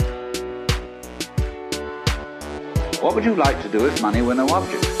What would you like to do if money were no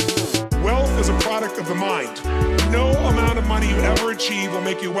object? Wealth is a product of the mind. No amount of money you ever achieve will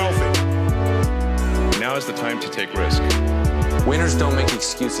make you wealthy. Now is the time to take risk. Winners don't make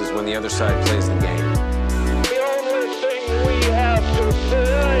excuses when the other side plays the game. The only thing we have to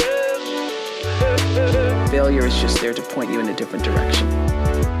fear is failure is just there to point you in a different direction.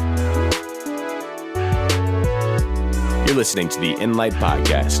 You're listening to the Enlight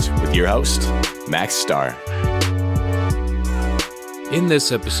Podcast with your host, Max Starr. In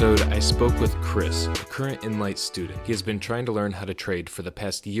this episode, I spoke with Chris, a current Enlight student. He has been trying to learn how to trade for the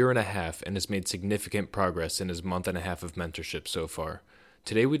past year and a half and has made significant progress in his month and a half of mentorship so far.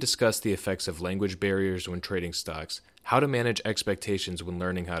 Today we discuss the effects of language barriers when trading stocks, how to manage expectations when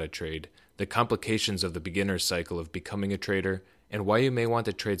learning how to trade, the complications of the beginner's cycle of becoming a trader, and why you may want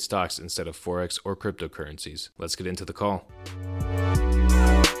to trade stocks instead of Forex or cryptocurrencies. Let's get into the call.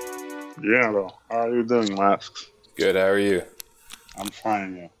 Yeah, hello. How are you doing, Max? Good, how are you? I'm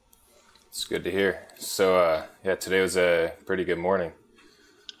fine, yeah. It's good to hear. So, today was a pretty good morning.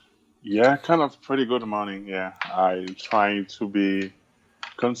 Yeah, kind of pretty good morning, yeah. I'm trying to be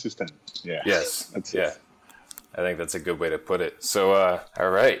consistent, yeah. Yes, that's yeah. it. I think that's a good way to put it. So, all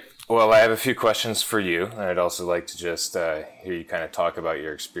right. Well, I have a few questions for you, and I'd also like to just hear you kind of talk about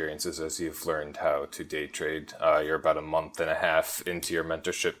your experiences as you've learned how to day trade. You're about a month and a half into your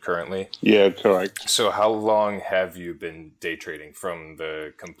mentorship currently. Yeah, correct. So how long have you been day trading from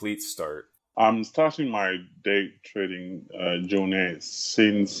the complete start? I'm starting my day trading journey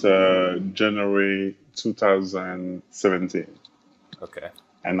since January 2017. Okay.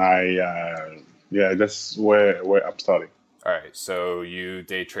 And that's where I'm starting. All right, so you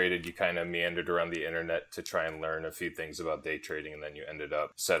day traded, you kind of meandered around the internet to try and learn a few things about day trading, and then you ended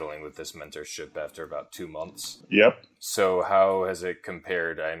up settling with this mentorship after about 2 months. Yep. So how has it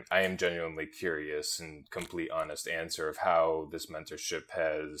compared? I am genuinely curious and complete honest answer of how this mentorship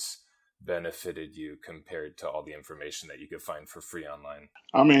has benefited you compared to all the information that you could find for free online.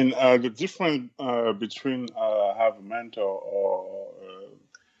 I mean, the difference between have a mentor or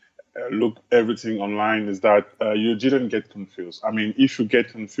look everything online is that you didn't get confused. I mean, if you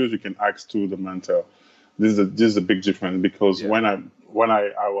get confused, you can ask to the mentor. This is a big difference because when I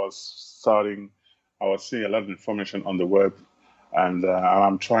was starting, I was seeing a lot of information on the web, and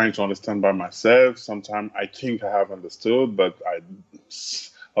I'm trying to understand by myself. Sometimes I think I have understood, but I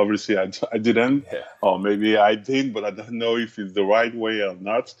didn't, or maybe I did, but I don't know if it's the right way or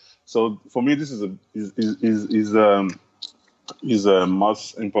not. So for me, this is a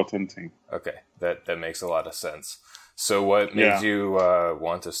most important thing. Okay, that makes a lot of sense. So what made you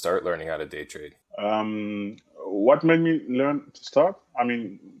want to start learning how to day trade? What made me learn to start? I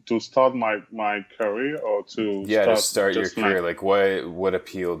mean, to start my career or to start your career. Like what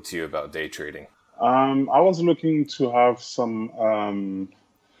appealed to you about day trading? I was looking to have some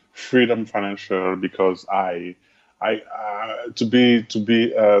freedom financial because I to be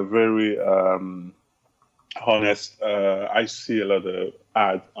very honest, I see a lot of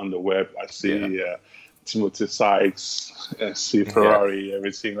ads on the web. I see Timothy Sykes, I see Ferrari,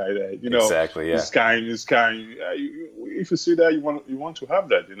 everything like that. You know, exactly. Yeah. This kind. If you see that, you want to have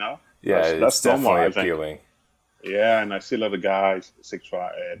that. You know. Yeah, that's definitely normal, appealing. Yeah, and I see a lot of guys,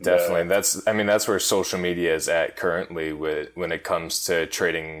 etc. Definitely, that's where social media is at currently when it comes to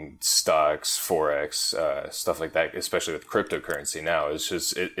trading stocks, Forex, stuff like that. Especially with cryptocurrency now, it's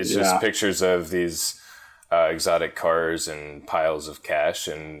just pictures of these exotic cars and piles of cash,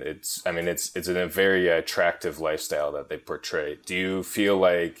 and it's a very attractive lifestyle that they portray. Do you feel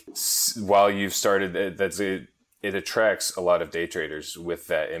like while you've started it attracts a lot of day traders with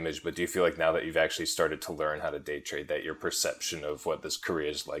that image, but do you feel like now that you've actually started to learn how to day trade that your perception of what this career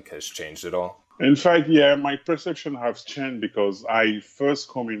is like has changed at all? In fact, my perception has changed because I first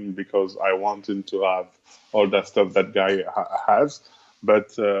come in because I wanted to have all that stuff that guy has.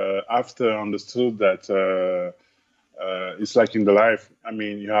 But after I understood that it's like in the life, I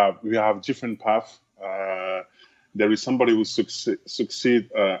mean, we have different paths. There is somebody who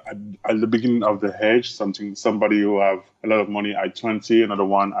succeed at the beginning of the age, somebody who have a lot of money at 20, another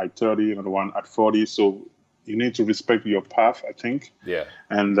one at 30, another one at 40. So you need to respect your path, I think. Yeah.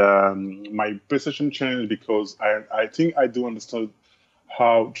 And my perception changed because I think I do understand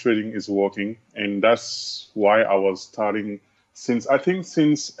how trading is working. And that's why I was starting since April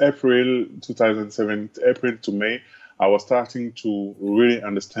 2007, April to May, I was starting to really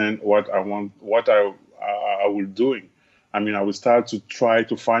understand what I want, what I will doing. I mean, I will start to try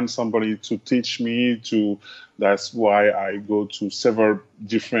to find somebody to teach me that's why I go to several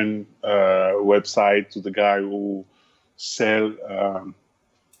different websites to the guy who sell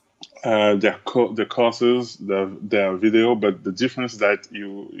the courses, their video, but the difference that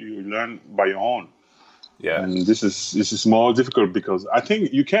you learn by your own. Yeah, and this is more difficult because I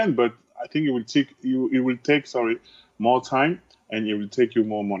think you can, but I think it will take more time, and it will take you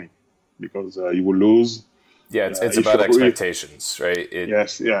more money because you will lose. Yeah, it's about expectations, right?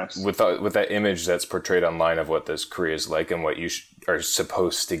 Yes. With that image that's portrayed online of what this career is like and what you are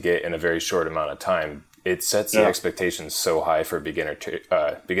supposed to get in a very short amount of time, it sets the expectations so high for beginner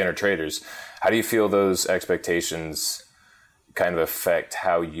traders. How do you feel those expectations kind of affect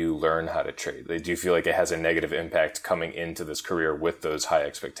how you learn how to trade? Do you feel like it has a negative impact coming into this career with those high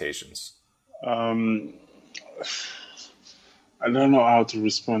expectations? I don't know how to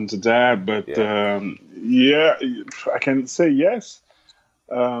respond to that, but I can say yes.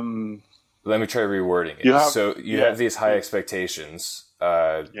 Let me try rewording it. You have these high expectations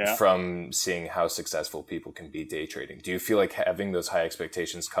from seeing how successful people can be day trading. Do you feel like having those high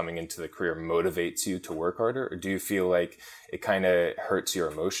expectations coming into the career motivates you to work harder? Or do you feel like it kind of hurts your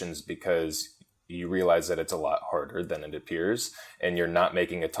emotions because you realize that it's a lot harder than it appears and you're not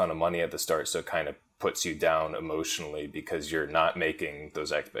making a ton of money at the start, so it kind of puts you down emotionally because you're not making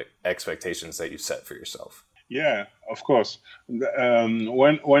those expectations that you set for yourself? Yeah, of course.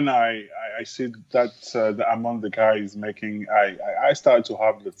 When I see that the amount the guy is making, I started to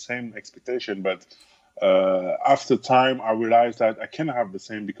have the same expectation. But after time, I realized that I cannot have the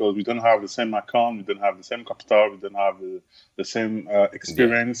same because we don't have the same account, we don't have the same capital, we don't have the same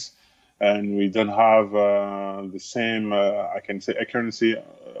experience, and we don't have the same, I can say, accuracy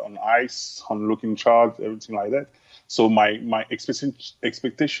on ICE, on looking charts, everything like that. So my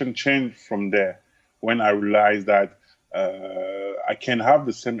expectation changed from there. When I realized that I can have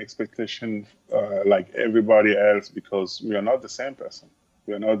the same expectation like everybody else because we are not the same person.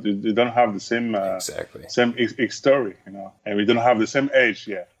 We don't have the same same story, and we don't have the same age.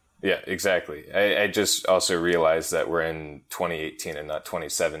 Yeah, exactly. I just also realized that we're in 2018 and not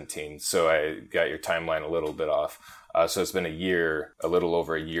 2017, so I got your timeline a little bit off. So it's been a little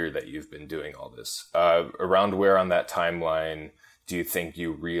over a year that you've been doing all this. Around where on that timeline do you think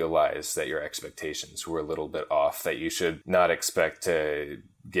you realize that your expectations were a little bit off, that you should not expect to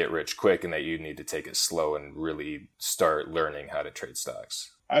get rich quick and that you need to take it slow and really start learning how to trade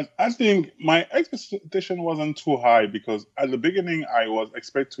stocks? I think my expectation wasn't too high because at the beginning I was I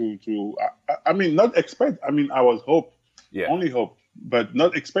was only hope, but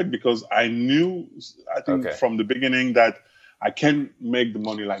not expect because I knew, from the beginning that I can't make the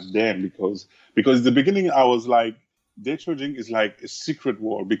money like them because at the beginning I was like, day trading is like a secret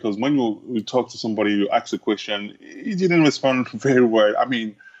war because when you talk to somebody, you ask a question, he didn't respond very well.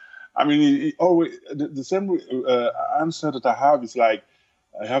 Always the same answer that I have is like,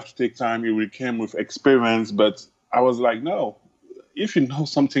 I have to take time. It will come with experience, but I was like, no. If you know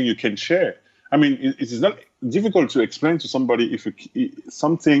something, you can share. It is not difficult to explain to somebody if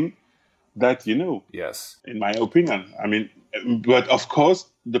something that you know. Yes, in my opinion. But of course,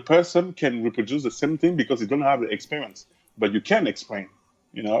 the person can reproduce the same thing because they don't have the experience. But you can explain,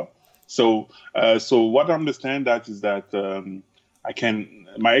 So what I understand that is that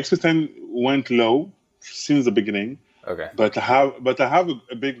my expectation went low since the beginning. Okay. But I have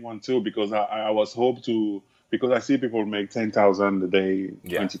a big one too because I was because I see people make 10,000 a day,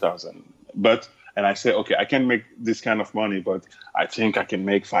 20,000. And I say, okay, I can make this kind of money, but I think I can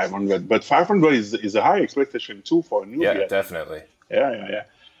make 500. But 500 is a high expectation too for a newbie. Yeah, definitely. Yeah.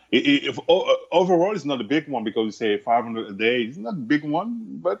 Overall, it's not a big one because you say 500 a day. It's not a big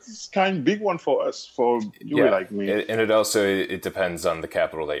one, but it's kind of big one for us, for you like me. And it depends on the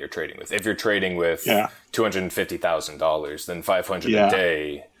capital that you're trading with. If you're trading with $250,000, then 500 a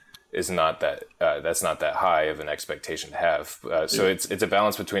day is not that that's not that high of an expectation to have. So it's a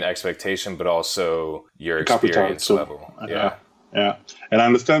balance between expectation, but also your experience level. Yeah. And I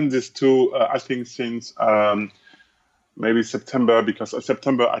understand this too. I think since maybe September, because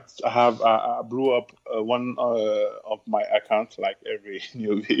September I blew up one of my accounts like every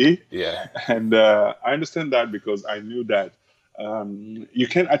newbie. Yeah. And I understand that because I knew that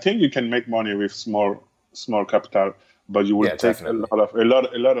I think you can make money with small capital, but you will take definitely a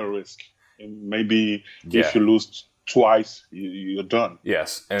lot of risk. And maybe if you lose twice, you're done.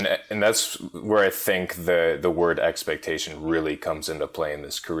 Yes, and that's where I think the word expectation really comes into play in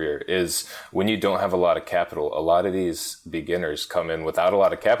this career, is when you don't have a lot of capital. A lot of these beginners come in without a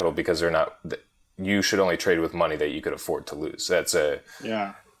lot of capital because they're not. You should only trade with money that you could afford to lose. That's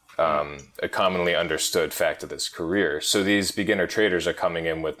a commonly understood fact of this career. So these beginner traders are coming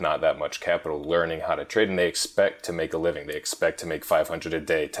in with not that much capital, learning how to trade, and they expect to make a living. They expect to make 500 a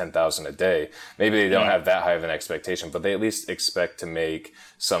day, 10,000 a day. Maybe they don't have that high of an expectation, but they at least expect to make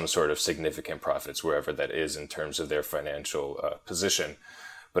some sort of significant profits wherever that is in terms of their financial position.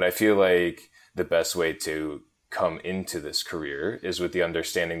 But I feel like the best way to come into this career is with the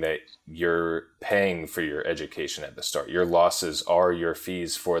understanding that you're paying for your education at the start. Your losses are your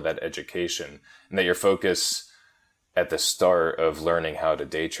fees for that education, and that your focus at the start of learning how to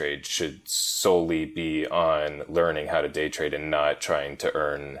day trade should solely be on learning how to day trade and not trying to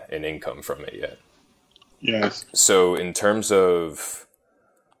earn an income from it yet. Yes. So in terms of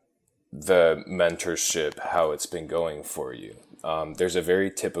the mentorship, how it's been going for you, there's a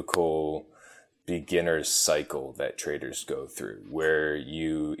very typical beginner's cycle that traders go through, where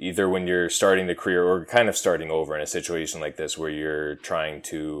you either, when you're starting the career or kind of starting over in a situation like this, where you're trying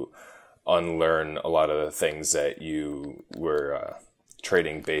to unlearn a lot of the things that you were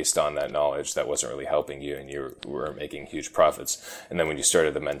trading based on that knowledge that wasn't really helping you, and you were making huge profits. And then when you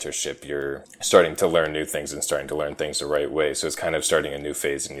started the mentorship, you're starting to learn new things and starting to learn things the right way. So it's kind of starting a new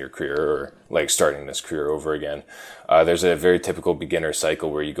phase in your career, or like starting this career over again. There's a very typical beginner cycle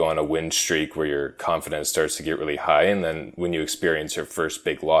where you go on a win streak where your confidence starts to get really high. And then when you experience your first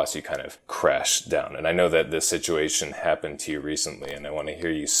big loss, you kind of crash down. And I know that this situation happened to you recently, and I want to hear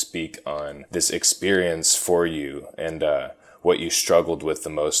you speak on this experience for you and, what you struggled with the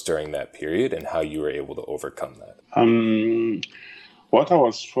most during that period and how you were able to overcome that. What I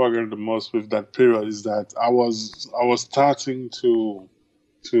was struggling the most with that period is that I was starting to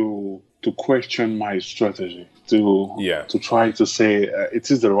question my strategy, to try to say it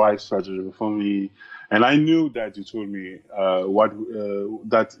is the right strategy for me. And I knew that you told me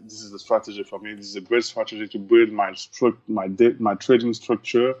that this is the strategy for me. This is a great strategy to build my trading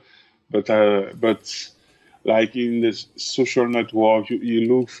structure, but like in this social network, you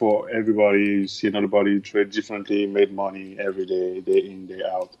look for everybody, you see another trade differently, made money every day, day in, day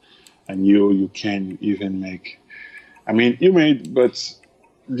out. And you can't even make, you made, but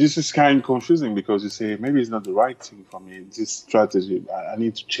this is kind of confusing because you say, maybe it's not the right thing for me, this strategy, I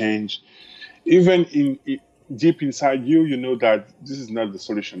need to change. Even deep inside you know that this is not the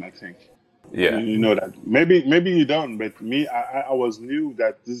solution, I think. Yeah. You know that. Maybe you don't, but me, I was knew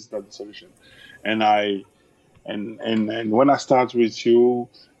that this is not the solution. And when I start with you,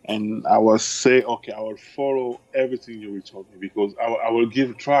 and I will say, okay, I will follow everything you will tell me, because I will give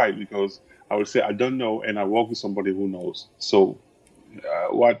a try, because I will say I don't know, and I work with somebody who knows. So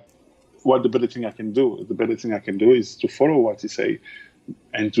what the better thing I can do? The better thing I can do is to follow what you say,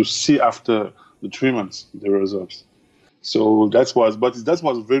 and to see after the 3 months the results. So that was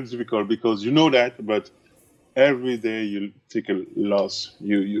very difficult, because you know that, but every day you take a loss,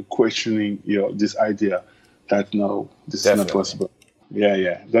 you questioning this idea. That no, this Definitely. Is not possible.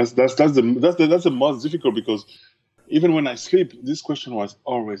 Yeah. That's the most difficult, because even when I sleep, this question was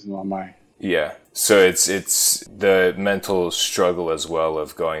always in my mind. Yeah. So it's the mental struggle as well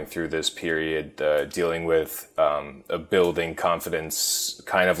of going through this period, dealing with a building confidence,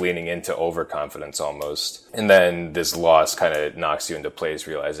 kind of leaning into overconfidence almost. And then this loss kind of knocks you into place,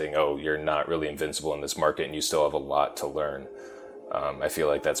 realizing, oh, you're not really invincible in this market and you still have a lot to learn. I feel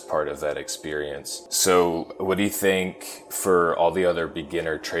like that's part of that experience. So what do you think for all the other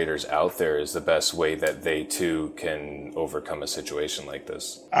beginner traders out there is the best way that they too can overcome a situation like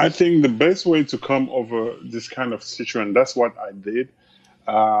this? I think the best way to come over this kind of situation, that's what I did.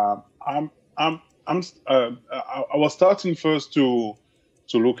 I was starting first to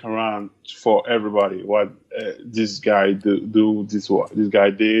look around for everybody, what this guy do, this guy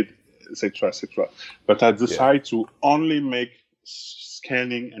did, etc., etc. But I decided to only make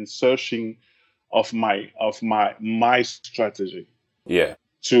scanning and searching of my strategy. Yeah.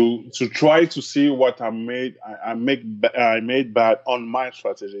 To try to see what I made bad on my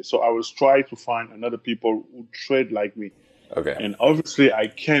strategy. So I was trying to find another people who trade like me. Okay. And obviously I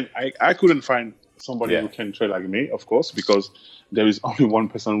couldn't find somebody who can trade like me, of course, because there is only one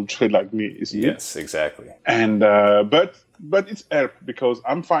person who trade like me. Is me. Yes, exactly. And but it's help, because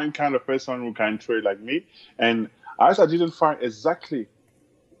I'm finding kind of person who can trade like me, and as I didn't find exactly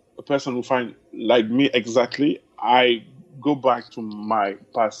a person who find like me exactly, I go back to my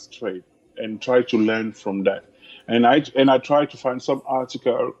past trade and try to learn from that. And I try to find some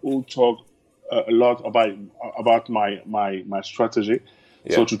article who talk a lot about my strategy.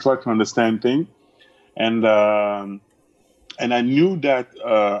 Yeah. So to try to understand things. And I knew that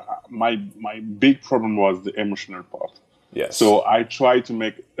my big problem was the emotional part. Yes. So I tried to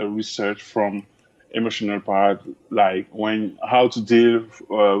make a research from emotional part, like how to deal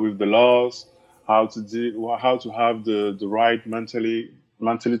with the loss, how to have the right mentality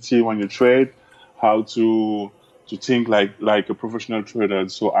when you trade, how to think like a professional trader.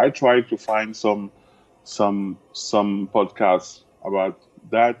 So I tried to find some podcasts about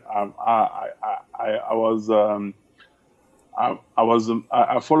that. I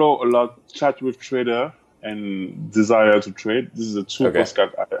follow a lot Chat with Trader and Desire to Trade. This is the two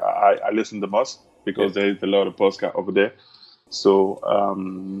podcasts I listen the most, because there is a lot of podcasts over there. So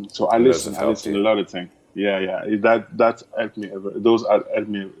I listen a lot of things. Yeah. That helped me. Those helped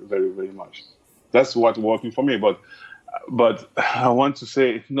me very, very much. That's what working for me. But I want to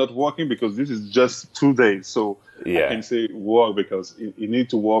say it's not working because this is just 2 days. So I can say work because you need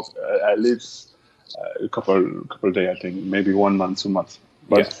to work at least a couple of days. I think maybe 1 month, 2 months.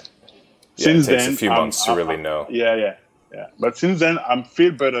 But since it takes then, a few months to really know. Yeah. But since then, I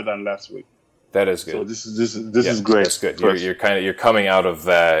feel better than last week. That is good. So this is great. That's good. You're coming out of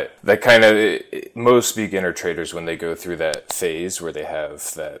that kind of, most beginner traders, when they go through that phase where they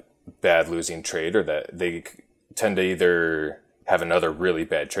have that bad losing trade, or that they tend to either have another really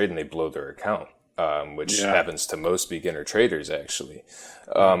bad trade and they blow their account, which happens to most beginner traders actually,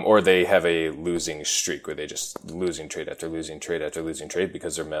 or they have a losing streak where they just losing trade after losing trade after losing trade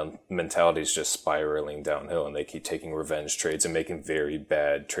because their mentality is just spiraling downhill and they keep taking revenge trades and making very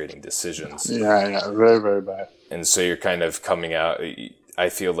bad trading decisions. Yeah, very, very bad. And so you're kind of coming out, I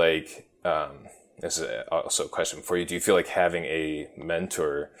feel like, this is also a question for you. Do you feel like having a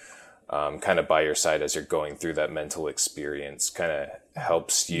mentor kind of by your side as you're going through that mental experience kind of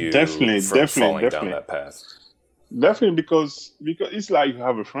helps you from falling down that path? Definitely, because it's like you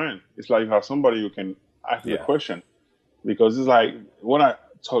have a friend. It's like you have somebody you can ask the question. Because it's like when I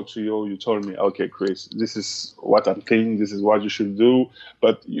talked to you, you told me, okay, Chris, this is what I'm thinking. This is what you should do.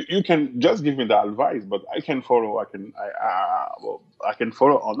 But you can just give me the advice. But I can follow. I can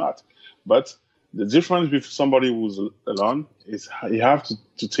follow or not. But the difference with somebody who's alone is you have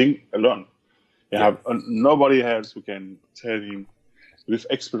to think alone. You have nobody else who can tell him with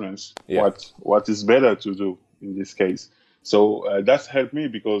experience what is better to do in this case. So that's helped me,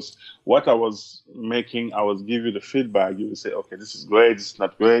 because what I was making, I was give you the feedback. You would say, okay, this is great, this is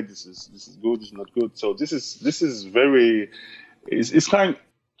not great, this is good, this is not good. So this is very, it's kind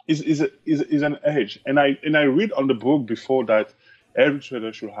is an edge. And I read on the book before that every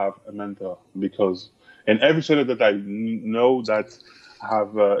trader should have a mentor, and every trader that I know that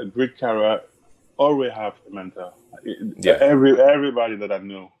have a great career always have a mentor. Everybody that I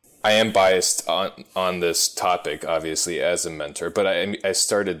know. I am biased on this topic, obviously, as a mentor, but I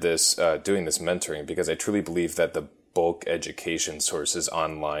started this doing this mentoring because I truly believe that the bulk education sources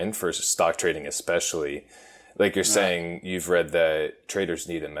online for stock trading, especially, like you're saying, you've read that traders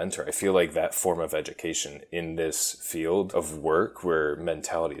need a mentor. I feel like that form of education in this field of work, where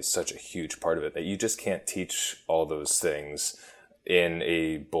mentality is such a huge part of it, that you just can't teach all those things in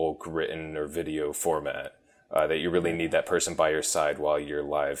a bulk written or video format. That you really need that person by your side while you're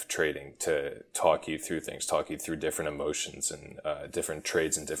live trading to talk you through things, talk you through different emotions and different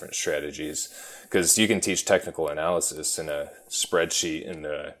trades and different strategies. Because you can teach technical analysis in a spreadsheet, in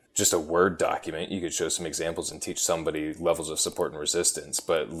just a Word document. You could show some examples and teach somebody levels of support and resistance,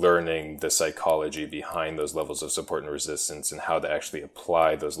 but learning the psychology behind those levels of support and resistance and how to actually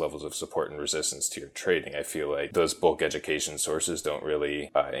apply those levels of support and resistance to your trading, I feel like those bulk education sources don't really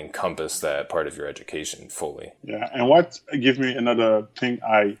encompass that part of your education fully. Yeah, and what gives me another thing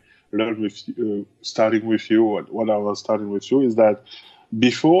I learned with starting with you, what I was starting with you, is that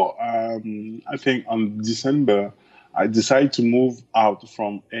before, I think on December, I decided to move out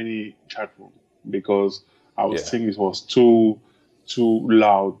from any chat room because I was thinking it was too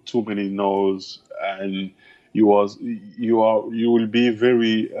loud, too many no's, and you will be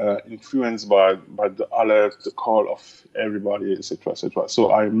very influenced by the alert, the call of everybody, etc., etc.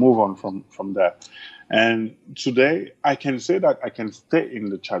 So I move on from that. And today I can say that I can stay in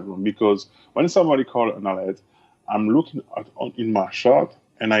the chat room because when somebody calls an alert, I'm looking in my chart.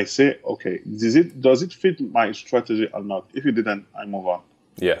 And I say, okay, does it fit my strategy or not? If it didn't, I move on.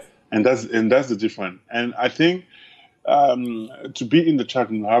 Yeah. And that's the difference. And I think to be in the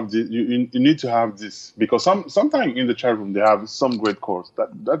chat room, you need to have this, because sometimes in the chat room they have some great calls.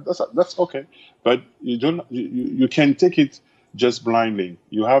 That's okay, but you can take it just blindly.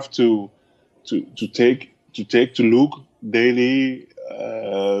 You have to look daily.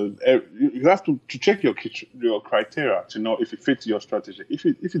 You have to check your criteria to know if it fits your strategy. If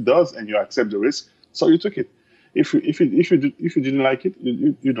it does and you accept the risk, so you took it. If you didn't like it,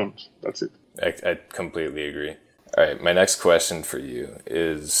 you don't. That's it. I completely agree. All right, my next question for you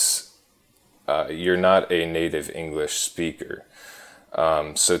is, you're not a native English speaker.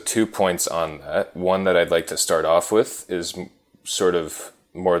 So 2 points on that. One that I'd like to start off with is sort of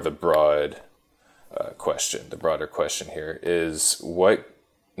more the broad question. The broader question here is, what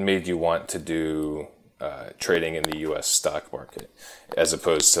made you want to do trading in the U.S. stock market as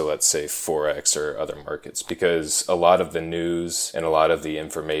opposed to, let's say, Forex or other markets? Because a lot of the news and a lot of the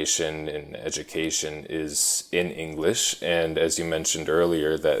information and education is in English. And as you mentioned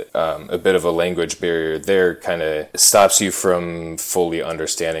earlier, that a bit of a language barrier there kind of stops you from fully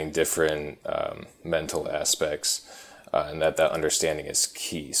understanding different mental aspects, and that understanding is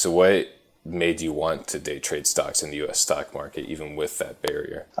key. So what made you want to day trade stocks in the U.S. stock market, even with that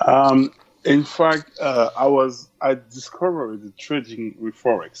barrier? In fact, I discovered the trading with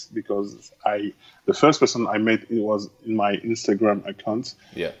Forex because the first person I met, it was in my Instagram account.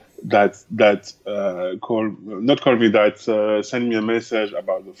 Yeah. That sent me a message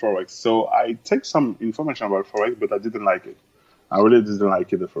about the Forex. So I take some information about Forex, but I didn't like it. I really didn't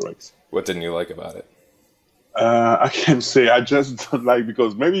like it, the Forex. What didn't you like about it? I can't say. I just don't like,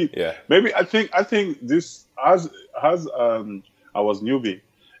 because maybe I think this as I was newbie.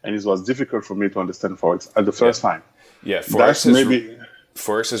 And it was difficult for me to understand Forex at the first time. Yeah, Forex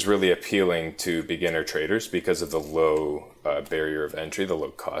is really appealing to beginner traders because of the low barrier of entry, the low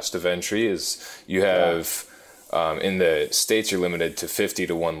cost of entry. Is you have in the States, you're limited to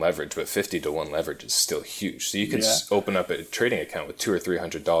 50-to-1 leverage, but 50-to-1 leverage is still huge. So you can open up a trading account with $200 or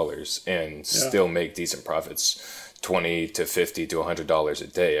 $300 and still make decent profits. $20 to $50 to $100 a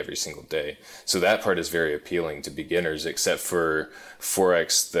day every single day. So that part is very appealing to beginners, except for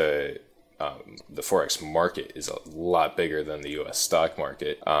Forex. The Forex market is a lot bigger than the U.S. stock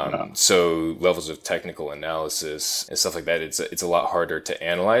market. So levels of technical analysis and stuff like that, it's a lot harder to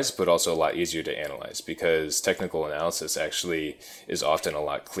analyze, but also a lot easier to analyze, because technical analysis actually is often a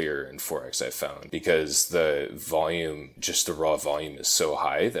lot clearer in Forex, I've found, because the volume, just the raw volume, is so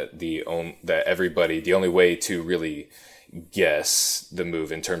high that the only way to really guess the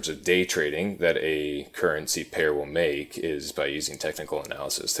move in terms of day trading that a currency pair will make is by using technical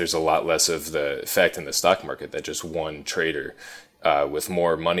analysis. There's a lot less of the effect in the stock market that just one trader with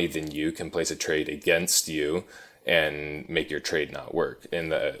more money than you can place a trade against you and make your trade not work. In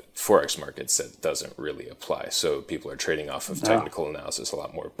the Forex markets, that doesn't really apply. So people are trading off of technical analysis a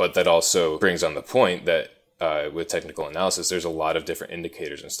lot more. But that also brings on the point that with technical analysis, there's a lot of different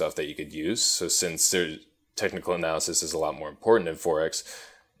indicators and stuff that you could use. So since technical analysis is a lot more important in Forex,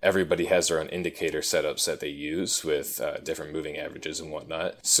 everybody has their own indicator setups that they use with different moving averages and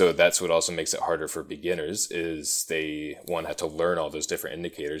whatnot. So that's what also makes it harder for beginners, is they, one, have to learn all those different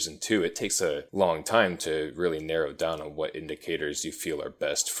indicators, and two, it takes a long time to really narrow down on what indicators you feel are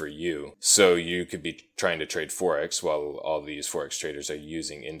best for you. So you could be trying to trade Forex while all these Forex traders are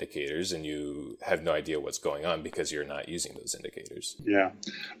using indicators, and you have no idea what's going on because you're not using those indicators. Yeah,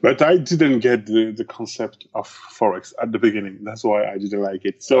 but I didn't get the concept of Forex at the beginning. That's why I didn't like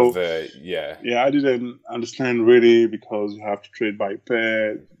it. So I didn't understand really, because you have to trade by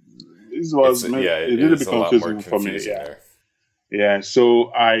pair. This was a little bit confusing for me.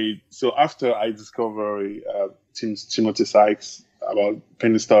 So after I discovered Timothy Sykes about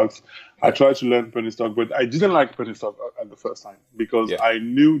penny stocks, I tried to learn penny stock, but I didn't like penny stock at the first time, because I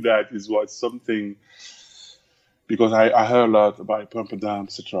knew that it was something. Because I heard a lot about pump and dump,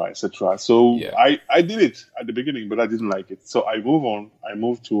 etc. So I did it at the beginning, but I didn't like it. So I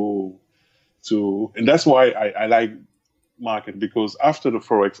moved to, and that's why I like market, because after the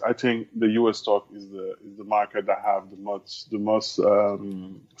Forex, I think the U.S. stock is the market that have the most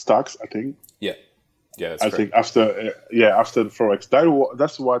stocks. I think. That's I think after the Forex,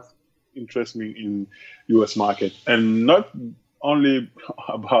 that's what interests me in U.S. market, and not only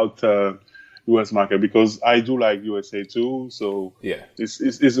about. US market, because I do like USA too, so it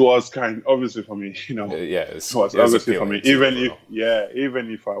was kind of obviously for me, it was obviously for me. Even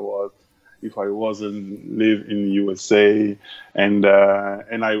if I wasn't live in USA, and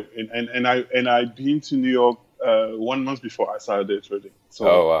I'd been to New York 1 month before I started day trading.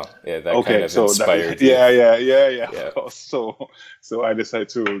 So that kind of inspired you. Of course. So I decided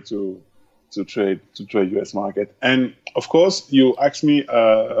to trade US market, and of course you asked me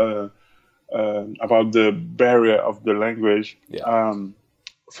about the barrier of the language.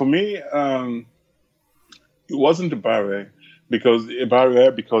 For me, it wasn't a barrier because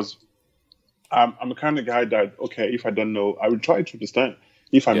I'm a kind of guy that, if I don't know, I will try to understand.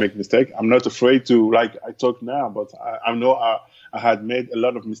 If I make mistake, I'm not afraid to, like I talk now, but I know I had made a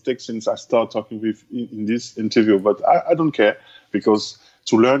lot of mistakes since I started talking with in this interview, but I don't care, because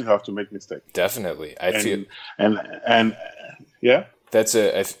to learn you have to make mistakes. Definitely.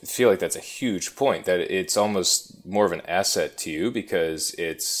 I feel like that's a huge point, that it's almost more of an asset to you because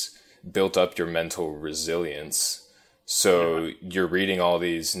it's built up your mental resilience. So you're reading all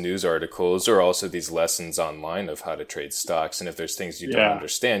these news articles or also these lessons online of how to trade stocks. And if there's things you don't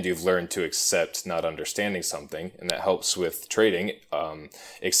understand, you've learned to accept not understanding something. And that helps with trading,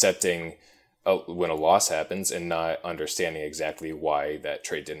 accepting when a loss happens and not understanding exactly why that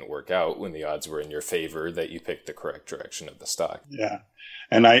trade didn't work out when the odds were in your favor that you picked the correct direction of the stock. Yeah.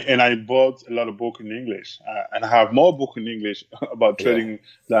 And I bought a lot of books in English, and I have more books in English about trading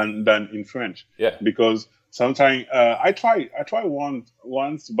than in French. Yeah. Because sometimes I try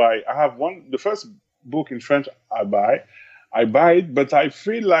once to buy. I have the first book in French I buy it, but I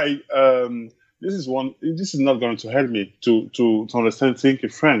feel like this is not going to help me to understand things in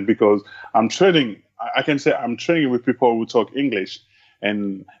French, because I'm trading. I can say I'm trading with people who talk English,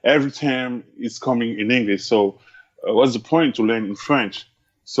 and every time it's coming in English. So what's the point to learn in French?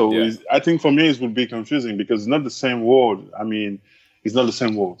 So I think for me it would be confusing because it's not the same word. I mean, it's not the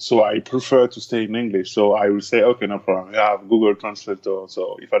same word. So I prefer to stay in English. So I will say, okay, no problem. I have Google Translator.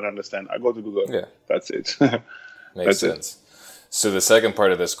 So if I don't understand, I go to Google. Yeah. That's it. Makes sense. So the second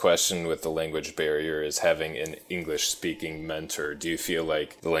part of this question with the language barrier is having an English-speaking mentor. Do you feel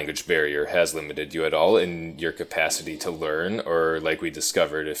like the language barrier has limited you at all in your capacity to learn, or like we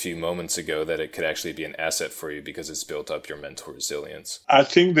discovered a few moments ago, that it could actually be an asset for you because it's built up your mental resilience? I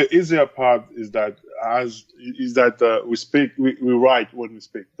think the easier part is that we write when we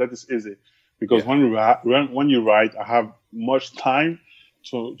speak. That is easy because when you write, I have much time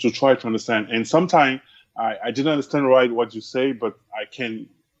to try to understand, and sometimes I didn't understand right what you say, but I can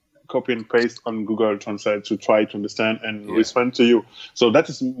copy and paste on Google Translate to try to understand and respond to you. So that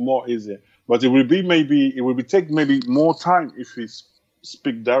is more easy. But it will take more time if we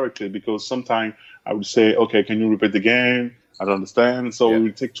speak directly, because sometimes I would say, okay, can you repeat again? I don't understand. So it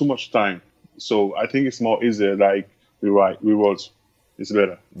will take too much time. So I think it's more easier. Like we write. It's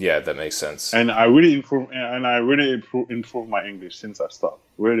better. Yeah, that makes sense. And I really improve my English since I stopped.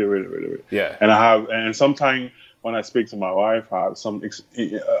 Really. Yeah. And sometimes when I speak to my wife, I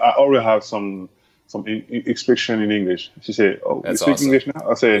already have some expression in English. She say, "Oh, that's you speak awesome. English now?"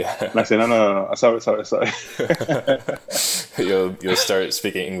 I say, no. Sorry. You'll start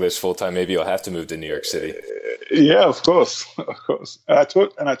speaking English full time. Maybe you'll have to move to New York City. Yeah, of course. And I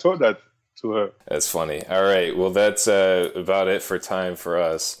told that to her. That's funny. All right. Well, that's about it for time for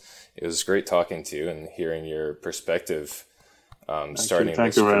us. It was great talking to you and hearing your perspective.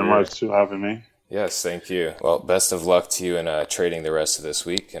 Thank you very much for having me. Yes, thank you. Well, best of luck to you in trading the rest of this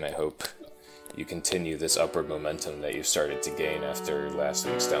week, and I hope you continue this upward momentum that you've started to gain after last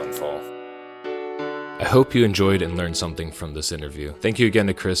week's downfall. I hope you enjoyed and learned something from this interview. Thank you again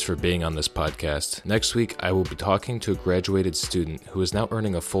to Chris for being on this podcast. Next week, I will be talking to a graduated student who is now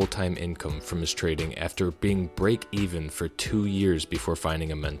earning a full-time income from his trading after being break-even for 2 years before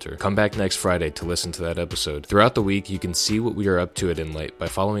finding a mentor. Come back next Friday to listen to that episode. Throughout the week, you can see what we are up to at Inlight by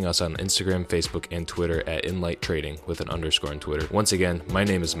following us on Instagram, Facebook, and Twitter at Inlight Trading with an _ on Twitter. Once again, my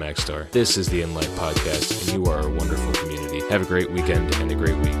name is Max Star. This is the Inlight Podcast, and you are a wonderful community. Have a great weekend and a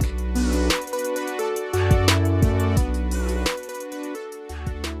great week.